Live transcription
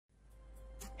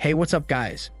Hey, what's up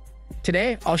guys?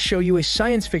 Today, I'll show you a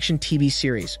science fiction TV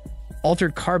series,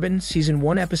 Altered Carbon Season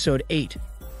 1 Episode 8.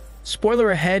 Spoiler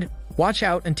ahead, watch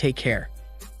out and take care.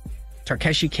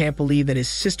 Takeshi can't believe that his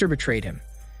sister betrayed him.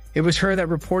 It was her that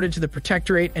reported to the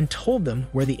Protectorate and told them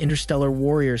where the Interstellar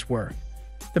Warriors were.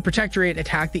 The Protectorate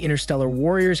attacked the Interstellar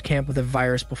Warriors camp with a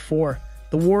virus before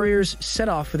the Warriors set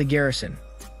off for the garrison.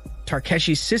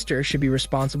 Takeshi's sister should be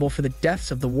responsible for the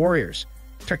deaths of the Warriors.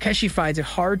 Takeshi finds it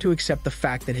hard to accept the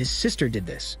fact that his sister did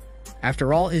this.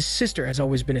 After all, his sister has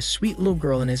always been a sweet little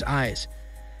girl in his eyes.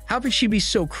 How could she be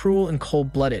so cruel and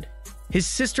cold-blooded? His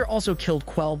sister also killed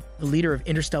Quell, the leader of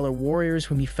Interstellar Warriors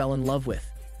whom he fell in love with.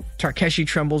 Takeshi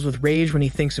trembles with rage when he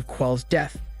thinks of Quell's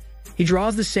death. He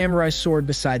draws the samurai sword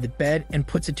beside the bed and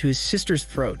puts it to his sister's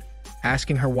throat,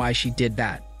 asking her why she did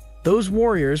that. Those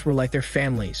warriors were like their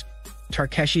families.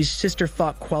 Takeshi's sister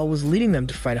thought Quell was leading them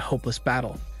to fight a hopeless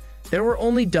battle. There were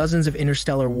only dozens of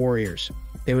Interstellar Warriors.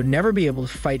 They would never be able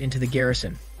to fight into the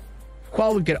garrison.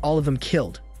 Quell would get all of them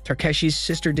killed. Takeshi's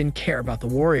sister didn't care about the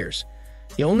warriors.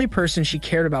 The only person she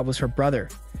cared about was her brother.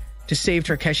 To save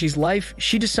Takeshi's life,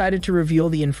 she decided to reveal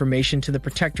the information to the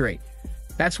Protectorate.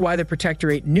 That's why the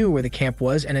Protectorate knew where the camp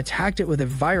was and attacked it with a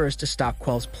virus to stop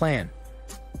Quell's plan.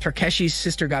 Takeshi's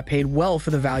sister got paid well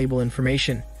for the valuable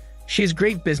information. She has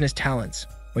great business talents.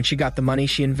 When she got the money,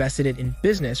 she invested it in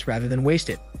business rather than waste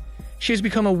it. She has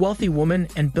become a wealthy woman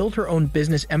and built her own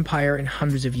business empire in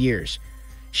hundreds of years.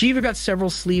 She even got several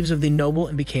sleeves of the noble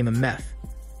and became a meth.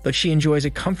 But she enjoys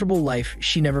a comfortable life.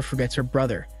 She never forgets her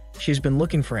brother. She has been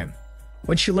looking for him.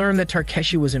 When she learned that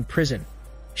Takeshi was in prison,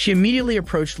 she immediately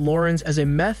approached Lawrence as a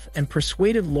meth and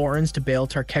persuaded Lawrence to bail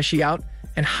Takeshi out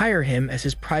and hire him as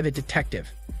his private detective.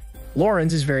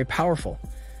 Lawrence is very powerful.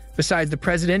 Besides the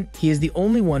president, he is the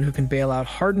only one who can bail out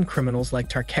hardened criminals like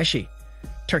Takeshi.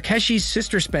 Takeshi's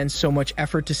sister spends so much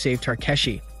effort to save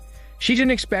Takeshi. She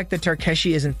didn't expect that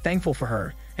Takeshi isn't thankful for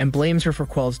her and blames her for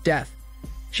Quell's death.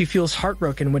 She feels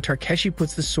heartbroken when Takeshi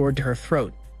puts the sword to her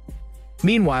throat.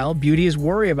 Meanwhile, Beauty is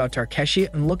worried about Takeshi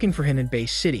and looking for him in Bay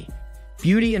City.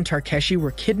 Beauty and Takeshi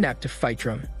were kidnapped to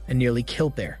Phytrum and nearly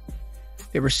killed there.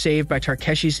 They were saved by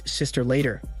Takeshi's sister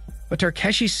later, but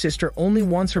Takeshi's sister only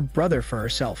wants her brother for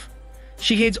herself.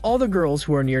 She hates all the girls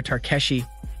who are near Takeshi.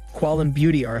 Quell and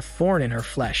Beauty are a thorn in her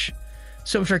flesh.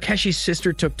 So Takeshi's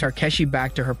sister took Takeshi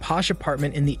back to her posh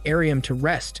apartment in the Arium to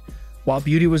rest, while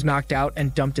Beauty was knocked out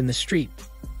and dumped in the street.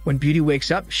 When Beauty wakes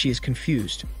up, she is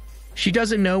confused. She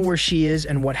doesn't know where she is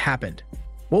and what happened.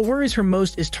 What worries her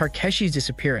most is Takeshi's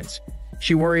disappearance.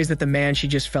 She worries that the man she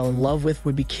just fell in love with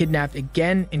would be kidnapped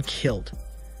again and killed.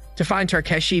 To find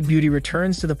Takeshi, Beauty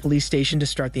returns to the police station to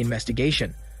start the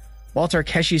investigation. While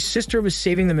Takeshi's sister was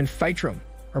saving them in Phytrum,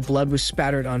 her blood was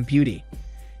spattered on Beauty.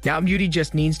 Now Beauty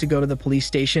just needs to go to the police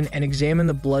station and examine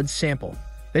the blood sample.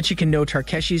 Then she can know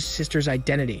Takeshi's sister's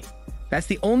identity. That's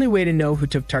the only way to know who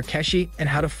took Takeshi and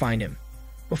how to find him.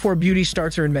 Before Beauty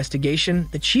starts her investigation,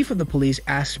 the chief of the police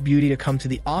asks Beauty to come to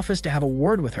the office to have a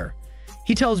word with her.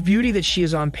 He tells Beauty that she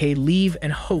is on paid leave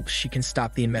and hopes she can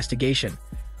stop the investigation.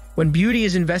 When Beauty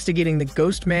is investigating the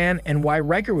ghost man and why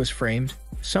Riker was framed,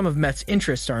 some of Meth's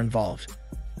interests are involved.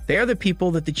 They are the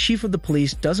people that the chief of the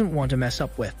police doesn't want to mess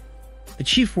up with. The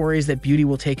chief worries that Beauty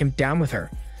will take him down with her,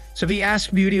 so he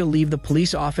asks Beauty to leave the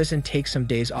police office and take some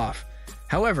days off.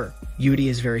 However, Beauty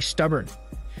is very stubborn.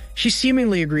 She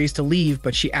seemingly agrees to leave,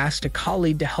 but she asks a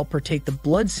colleague to help her take the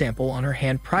blood sample on her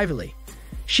hand privately.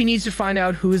 She needs to find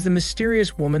out who is the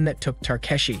mysterious woman that took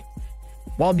Takeshi.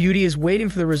 While Beauty is waiting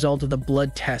for the result of the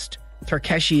blood test,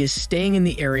 Takeshi is staying in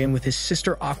the area with his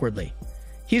sister awkwardly.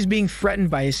 He is being threatened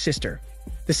by his sister.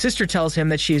 The sister tells him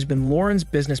that she has been Lauren's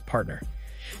business partner.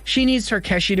 She needs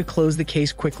Takeshi to close the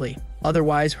case quickly,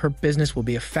 otherwise her business will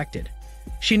be affected.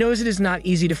 She knows it is not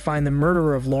easy to find the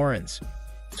murderer of Lawrence,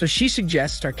 so she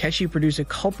suggests Takeshi produce a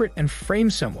culprit and frame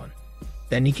someone.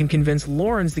 Then he can convince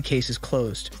Lawrence the case is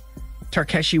closed.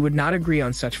 Takeshi would not agree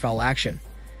on such foul action.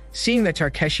 Seeing that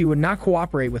Takeshi would not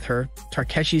cooperate with her,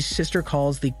 Takeshi's sister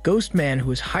calls the ghost man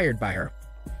who is hired by her.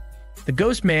 The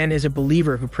ghost man is a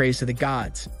believer who prays to the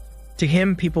gods. To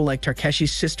him, people like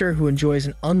Takeshi's sister, who enjoys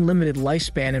an unlimited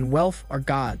lifespan and wealth, are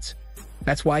gods.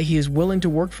 That's why he is willing to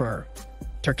work for her.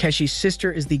 Takeshi's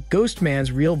sister is the ghost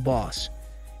man's real boss.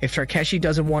 If Takeshi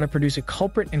doesn't want to produce a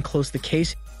culprit and close the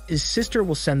case, his sister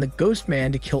will send the ghost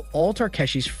man to kill all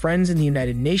Takeshi's friends in the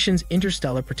United Nations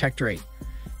Interstellar Protectorate.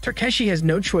 Takeshi has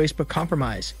no choice but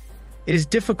compromise. It is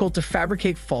difficult to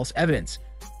fabricate false evidence.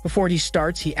 Before he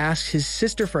starts, he asks his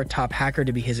sister for a top hacker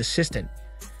to be his assistant.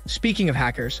 Speaking of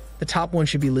hackers, the top one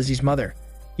should be Lizzie's mother.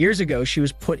 Years ago, she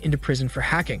was put into prison for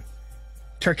hacking.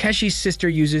 Takeshi's sister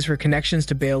uses her connections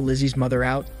to bail Lizzie's mother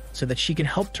out so that she can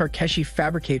help Takeshi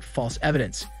fabricate false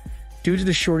evidence. Due to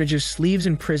the shortage of sleeves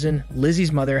in prison,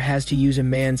 Lizzie's mother has to use a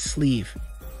man's sleeve.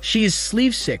 She is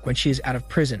sleeve sick when she is out of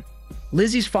prison.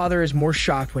 Lizzie's father is more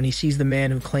shocked when he sees the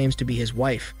man who claims to be his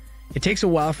wife. It takes a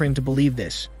while for him to believe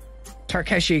this.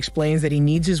 Takeshi explains that he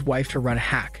needs his wife to run a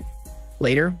hack.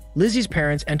 Later, Lizzie's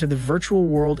parents enter the virtual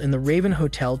world in the Raven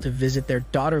Hotel to visit their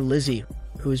daughter Lizzie,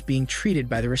 who is being treated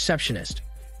by the receptionist.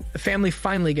 The family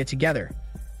finally get together.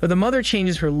 Though the mother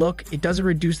changes her look, it doesn't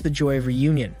reduce the joy of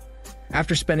reunion.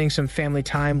 After spending some family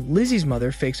time, Lizzie's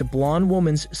mother fakes a blonde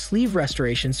woman's sleeve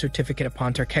restoration certificate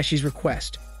upon Takeshi's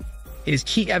request. It is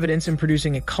key evidence in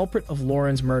producing a culprit of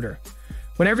Lauren's murder.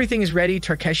 When everything is ready,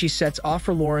 Takeshi sets off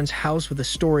for Lauren's house with a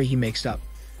story he makes up.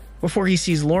 Before he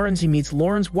sees Lauren's, he meets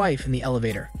Lauren's wife in the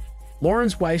elevator.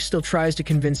 Lauren's wife still tries to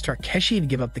convince Takeshi to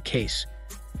give up the case.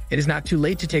 It is not too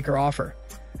late to take her offer.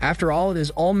 After all, it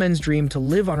is all men's dream to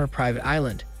live on her private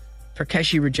island.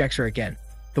 Takeshi rejects her again.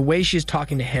 The way she is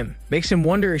talking to him makes him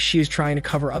wonder if she is trying to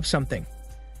cover up something.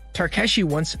 Takeshi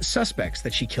once suspects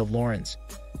that she killed Lauren's.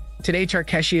 Today,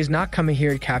 Takeshi is not coming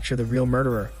here to capture the real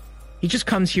murderer. He just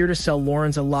comes here to sell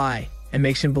Lauren's a lie and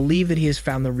makes him believe that he has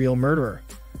found the real murderer.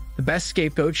 The best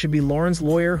scapegoat should be Lauren's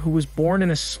lawyer, who was born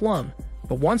in a slum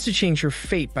but wants to change her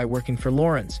fate by working for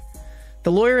Lauren's.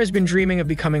 The lawyer has been dreaming of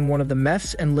becoming one of the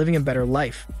meths and living a better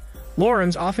life.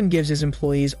 Lauren's often gives his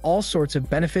employees all sorts of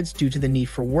benefits due to the need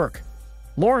for work.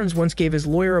 Lauren's once gave his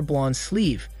lawyer a blonde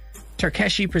sleeve.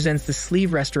 Takeshi presents the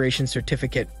sleeve restoration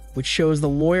certificate, which shows the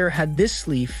lawyer had this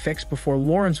sleeve fixed before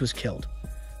Lauren's was killed.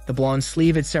 The blonde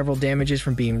sleeve had several damages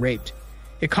from being raped.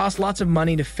 It cost lots of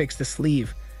money to fix the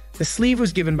sleeve. The sleeve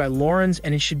was given by Lauren's,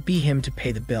 and it should be him to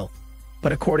pay the bill.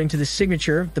 But according to the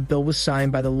signature, the bill was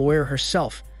signed by the lawyer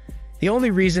herself. The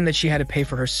only reason that she had to pay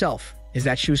for herself is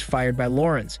that she was fired by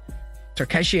Lauren's.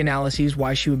 Takeshi analyzes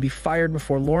why she would be fired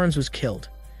before Lauren's was killed.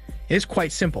 It is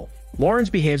quite simple. Lauren's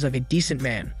behaves like a decent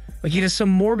man, but he has some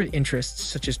morbid interests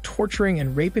such as torturing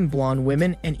and raping blonde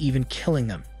women and even killing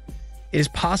them. It is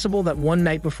possible that one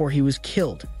night before he was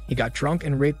killed, he got drunk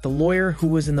and raped the lawyer who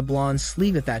was in the blonde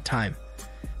sleeve at that time.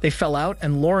 They fell out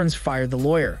and Lauren's fired the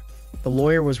lawyer. The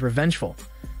lawyer was revengeful,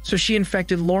 so she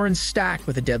infected Lauren's stack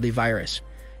with a deadly virus.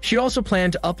 She also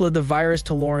planned to upload the virus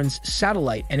to Lauren's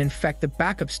satellite and infect the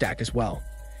backup stack as well.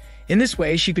 In this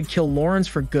way, she could kill Lauren's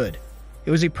for good.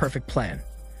 It was a perfect plan.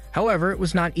 However, it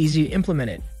was not easy to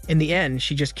implement it. In the end,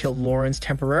 she just killed Lauren's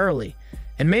temporarily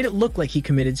and made it look like he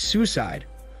committed suicide,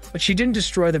 but she didn't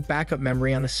destroy the backup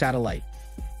memory on the satellite.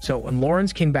 So when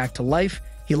Lauren's came back to life,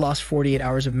 he lost 48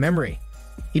 hours of memory.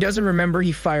 He doesn't remember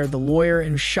he fired the lawyer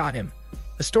and shot him.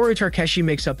 The story Takeshi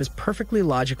makes up is perfectly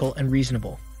logical and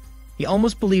reasonable. He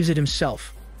almost believes it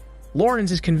himself.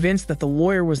 Lauren's is convinced that the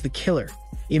lawyer was the killer.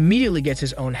 He immediately gets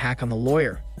his own hack on the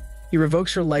lawyer. He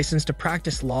revokes her license to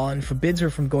practice law and forbids her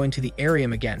from going to the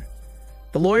Arium again.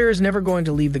 The lawyer is never going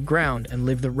to leave the ground and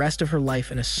live the rest of her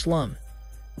life in a slum.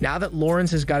 Now that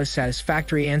Lauren's has got a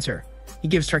satisfactory answer, he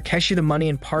gives Takeshi the money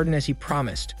and pardon as he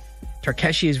promised.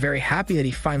 Takeshi is very happy that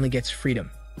he finally gets freedom.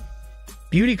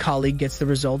 Beauty colleague gets the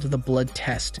result of the blood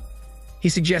test. He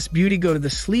suggests Beauty go to the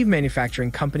sleeve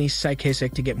manufacturing company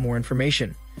Psychasic to get more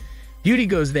information. Beauty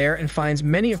goes there and finds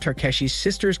many of Takeshi's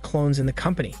sister's clones in the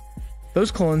company.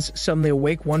 Those clones suddenly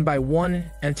awake one by one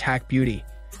and attack Beauty.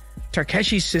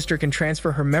 Takeshi's sister can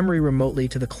transfer her memory remotely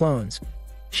to the clones.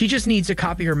 She just needs to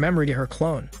copy her memory to her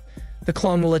clone. The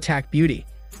clone will attack Beauty,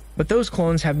 but those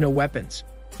clones have no weapons.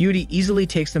 Beauty easily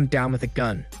takes them down with a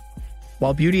gun.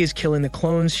 While Beauty is killing the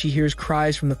clones, she hears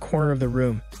cries from the corner of the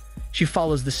room. She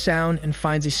follows the sound and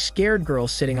finds a scared girl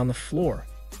sitting on the floor.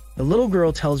 The little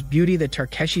girl tells Beauty that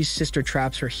Takeshi's sister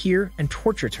traps her here and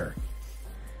tortures her.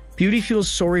 Beauty feels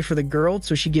sorry for the girl,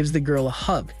 so she gives the girl a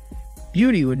hug.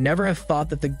 Beauty would never have thought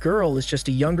that the girl is just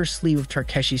a younger sleeve of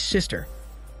Takeshi's sister.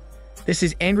 This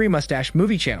is Angry Mustache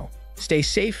Movie Channel. Stay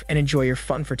safe and enjoy your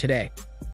fun for today.